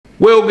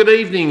Well, good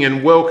evening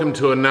and welcome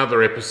to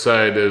another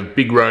episode of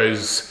Big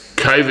Rohs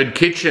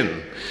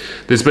Kitchen.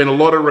 There's been a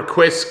lot of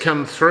requests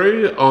come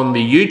through on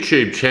the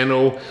YouTube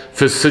channel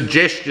for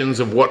suggestions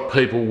of what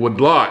people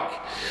would like.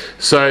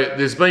 So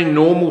there's been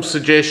normal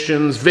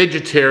suggestions,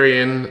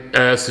 vegetarian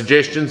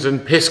suggestions and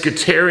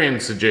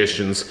pescatarian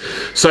suggestions.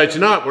 So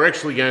tonight we're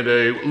actually going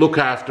to look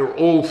after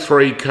all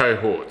three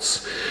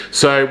cohorts.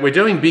 So we're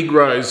doing Big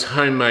Rohs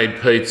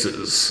homemade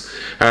pizzas.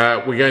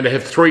 We're going to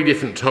have three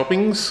different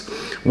toppings.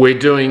 We're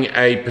doing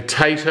a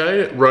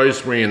potato,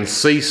 rosemary and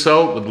sea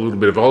salt with a little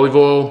bit of olive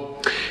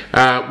oil.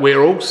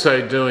 We're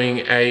also doing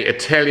a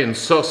Italian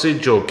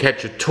sausage or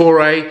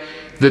cacciatore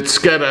that's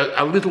got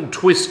a little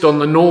twist on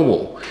the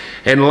normal.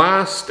 And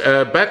last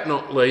but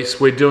not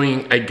least, we're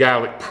doing a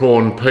garlic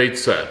prawn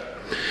pizza.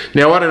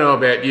 Now I don't know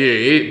about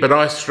you, but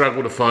I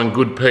struggle to find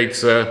good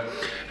pizza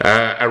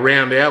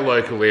around our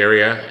local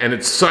area, and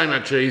it's so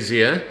much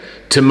easier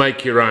to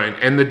make your own,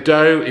 and the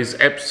dough is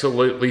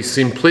absolutely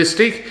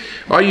simplistic.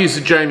 I use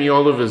a Jamie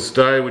Oliver's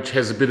dough, which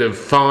has a bit of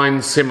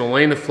fine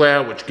semolina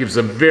flour, which gives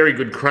a very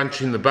good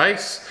crunch in the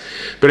base.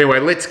 But anyway,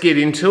 let's get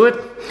into it,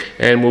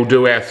 and we'll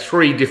do our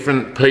three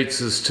different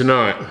pizzas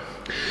tonight.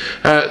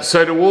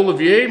 So to all of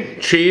you,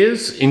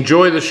 cheers,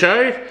 enjoy the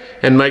show,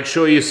 and make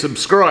sure you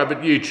subscribe at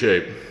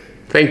YouTube.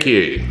 Thank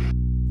you.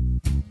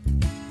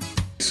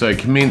 So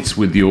commence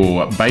with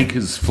your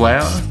baker's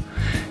flour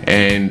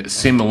and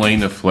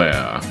semolina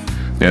flour.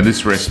 Now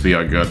this recipe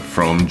I got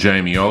from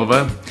Jamie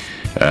Oliver.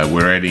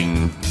 We're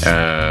adding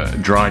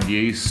dried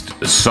yeast,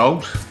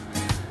 salt,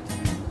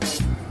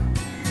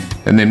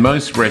 and then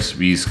most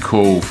recipes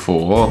call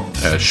for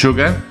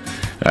sugar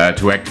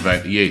to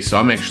activate the yeast.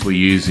 I'm actually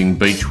using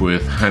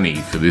Beechworth honey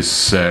for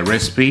this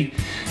recipe.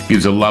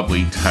 Gives a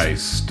lovely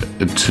taste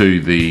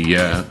to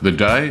the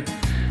dough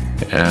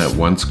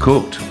once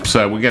cooked.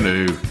 So we're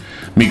going to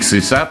mix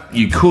this up.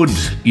 You could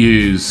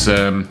use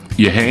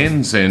your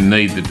hands and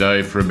knead the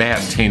dough for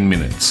about 10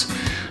 minutes.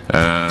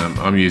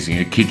 I'm using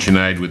a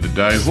KitchenAid with the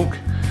dough hook.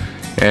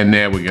 And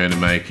now we're going to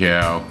make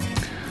our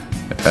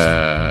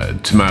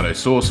tomato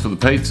sauce for the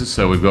pizza.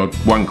 So we've got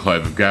 1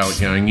 clove of garlic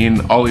going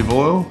in, olive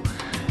oil,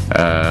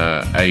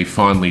 a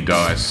finely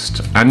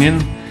diced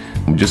onion.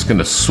 I'm just going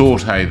to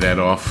saute that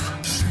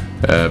off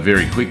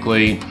very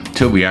quickly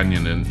till the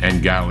onion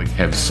and garlic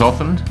have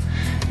softened.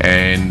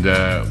 And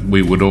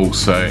we would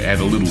also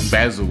add a little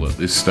basil at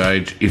this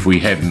stage if we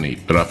had any,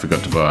 but I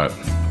forgot to buy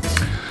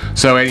it.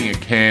 So adding a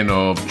can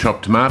of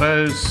chopped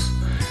tomatoes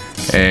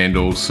and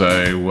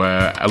also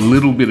a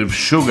little bit of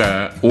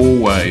sugar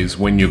always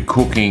when you're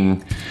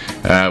cooking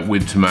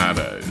with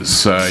tomatoes.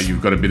 So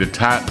you've got a bit of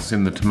tartness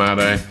in the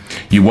tomato.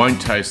 You won't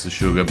taste the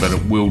sugar, but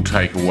it will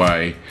take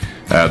away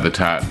the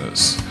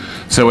tartness.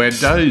 So our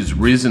dough's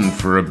risen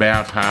for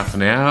about half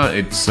an hour.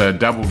 It's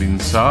doubled in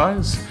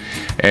size.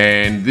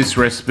 And this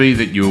recipe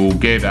that you'll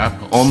get up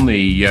on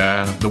the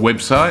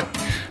website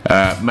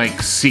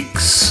makes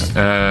 6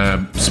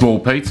 small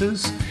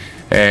pizzas,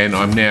 and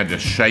I'm now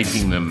just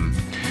shaping them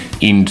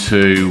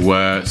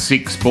into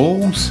 6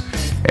 balls,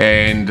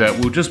 and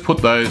we'll just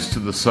put those to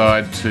the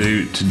side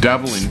to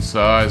double in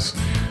size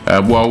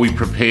while we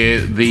prepare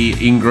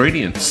the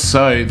ingredients.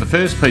 So the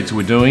first pizza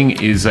we're doing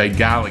is a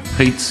garlic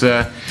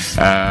pizza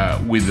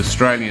with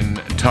Australian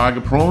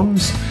tiger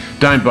prawns.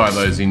 Don't buy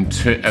those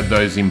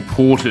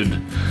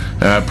imported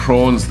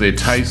prawns, they're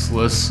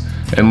tasteless,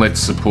 and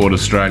let's support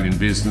Australian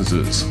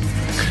businesses.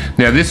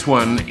 Now this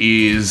one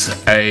is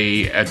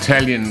a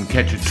Italian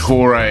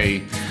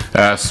cacciatore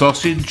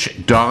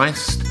sausage,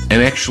 diced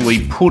and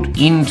actually put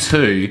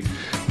into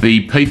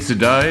the pizza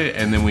dough,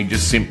 and then we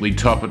just simply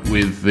top it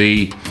with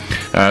the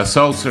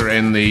salsa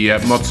and the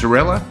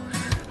mozzarella.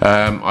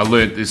 I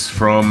learnt this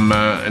from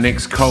an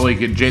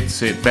ex-colleague at Jet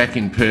Set back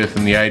in Perth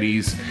in the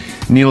 80s,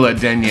 Nilla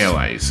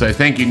Daniele. So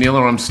thank you,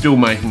 Nilla, I'm still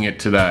making it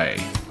today.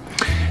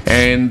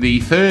 And the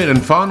third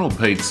and final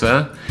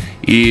pizza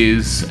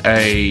is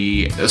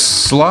a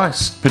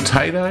sliced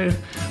potato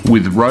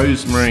with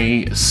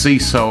rosemary, sea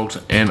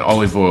salt and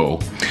olive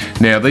oil.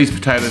 Now these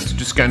potatoes are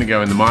just going to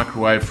go in the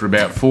microwave for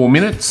about 4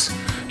 minutes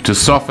to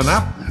soften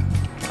up.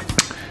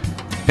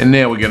 And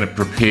now we're going to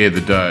prepare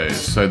the dough.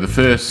 So the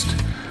first,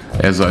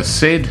 as I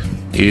said,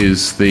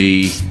 is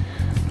the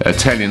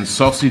Italian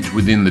sausage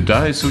within the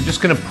dough. So we're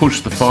just going to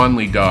push the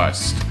finely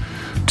diced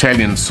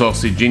Italian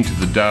sausage into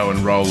the dough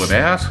and roll it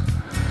out.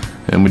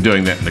 And we're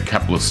doing that in a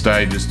couple of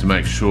stages to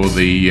make sure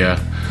the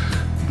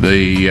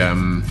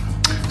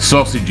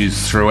sausage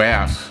is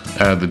throughout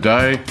the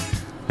dough,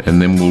 and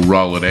then we'll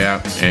roll it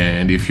out.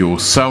 And if you're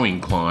so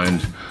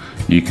inclined,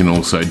 you can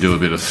also do a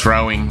bit of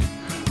throwing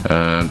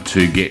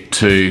to get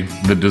to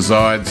the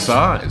desired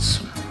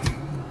size.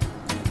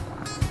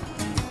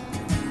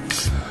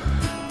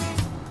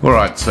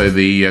 Alright, so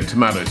the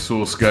tomato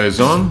sauce goes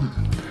on,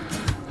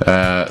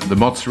 the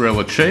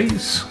mozzarella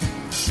cheese,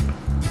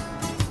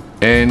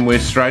 and we're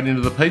straight into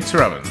the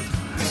pizza oven.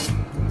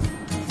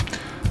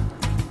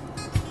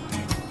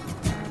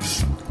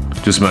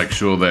 Just make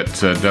sure that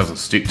doesn't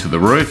stick to the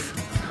roof.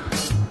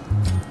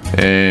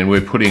 And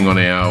we're putting on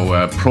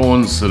our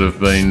prawns that have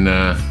been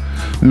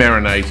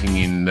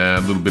marinating in a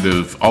little bit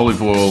of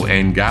olive oil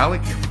and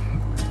garlic.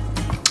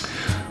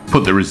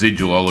 Put the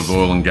residual olive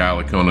oil and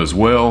garlic on as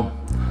well,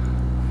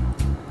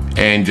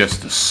 and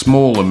just a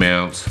small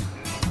amount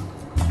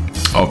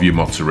of your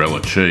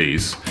mozzarella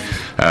cheese,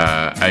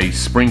 a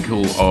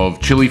sprinkle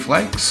of chili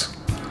flakes,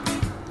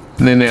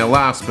 and then our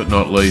last but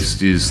not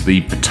least is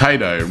the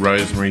potato,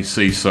 rosemary,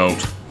 sea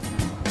salt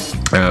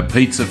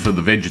pizza for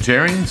the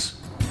vegetarians.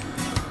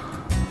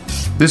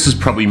 This is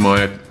probably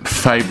my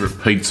favourite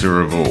pizza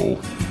of all.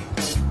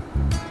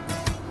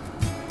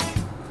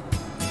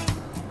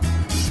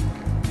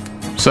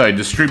 So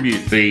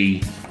distribute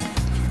the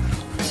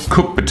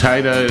cooked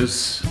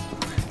potatoes,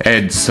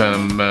 add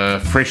some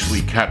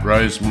freshly cut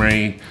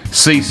rosemary,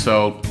 sea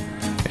salt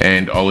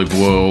and olive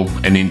oil,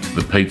 and into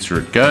the pizza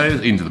it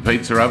goes, into the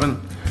pizza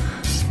oven,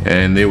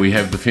 and there we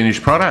have the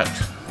finished product.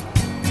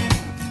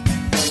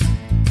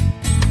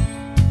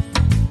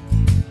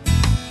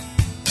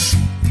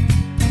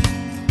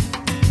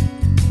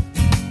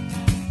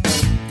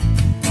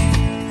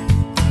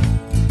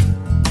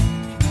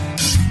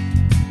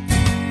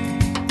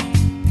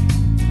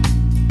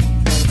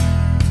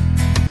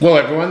 Well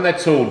everyone,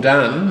 that's all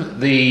done.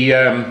 The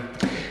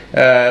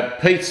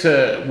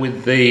pizza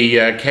with the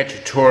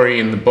cacciatore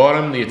in the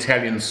bottom, the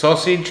Italian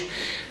sausage.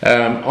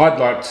 I'd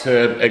like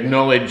to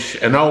acknowledge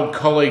an old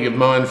colleague of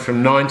mine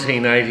from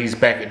 1980s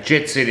back at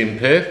Jet Set in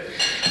Perth.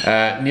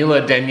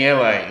 Nilla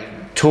Daniele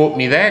taught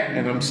me that,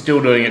 and I'm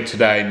still doing it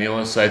today,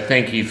 Nilla, so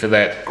thank you for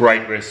that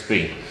great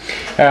recipe.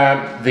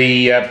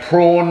 The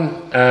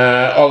prawn,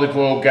 olive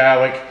oil,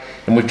 garlic,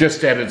 and we've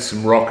just added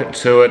some rocket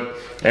to it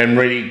and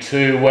ready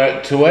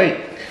to eat.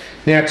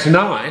 Now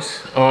tonight,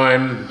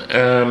 I'm,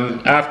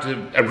 after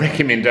a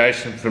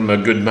recommendation from a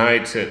good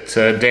mate at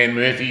Dan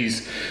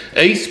Murphy's,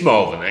 East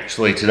Malvern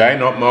actually today,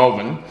 not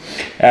Malvern,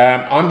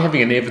 I'm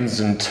having an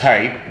Evans and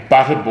Tate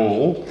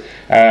Butterball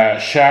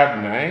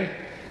Chardonnay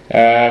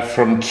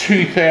from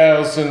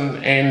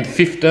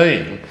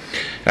 2015.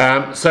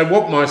 So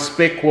what my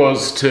spec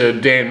was to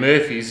Dan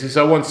Murphy's is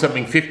I want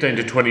something $15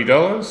 to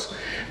 $20.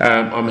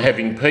 I'm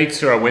having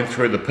pizza. I went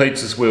through the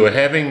pizzas we were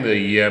having,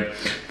 the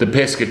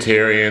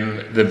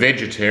pescatarian, the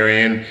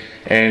vegetarian,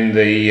 and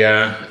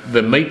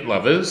the meat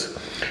lovers.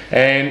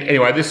 And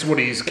anyway, this is what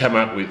he's come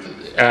up with.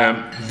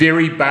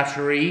 Very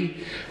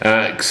buttery,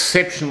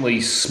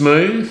 exceptionally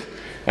smooth,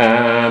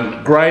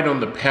 great on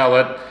the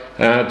palate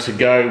to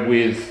go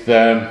with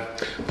the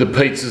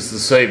pizzas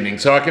this evening.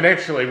 So I can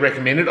actually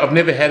recommend it. I've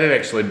never had it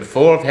actually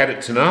before. I've had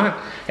it tonight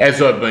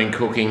as I've been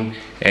cooking,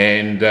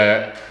 and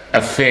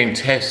a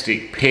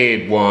fantastic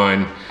paired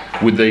wine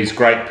with these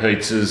great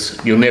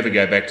pizzas. You'll never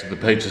go back to the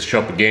pizza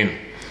shop again.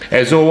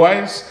 As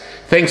always,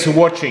 thanks for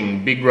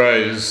watching Big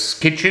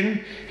Rohs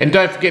Kitchen, and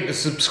don't forget to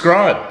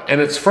subscribe, and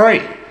it's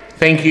free.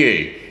 Thank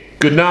you.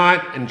 Good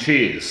night and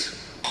cheers.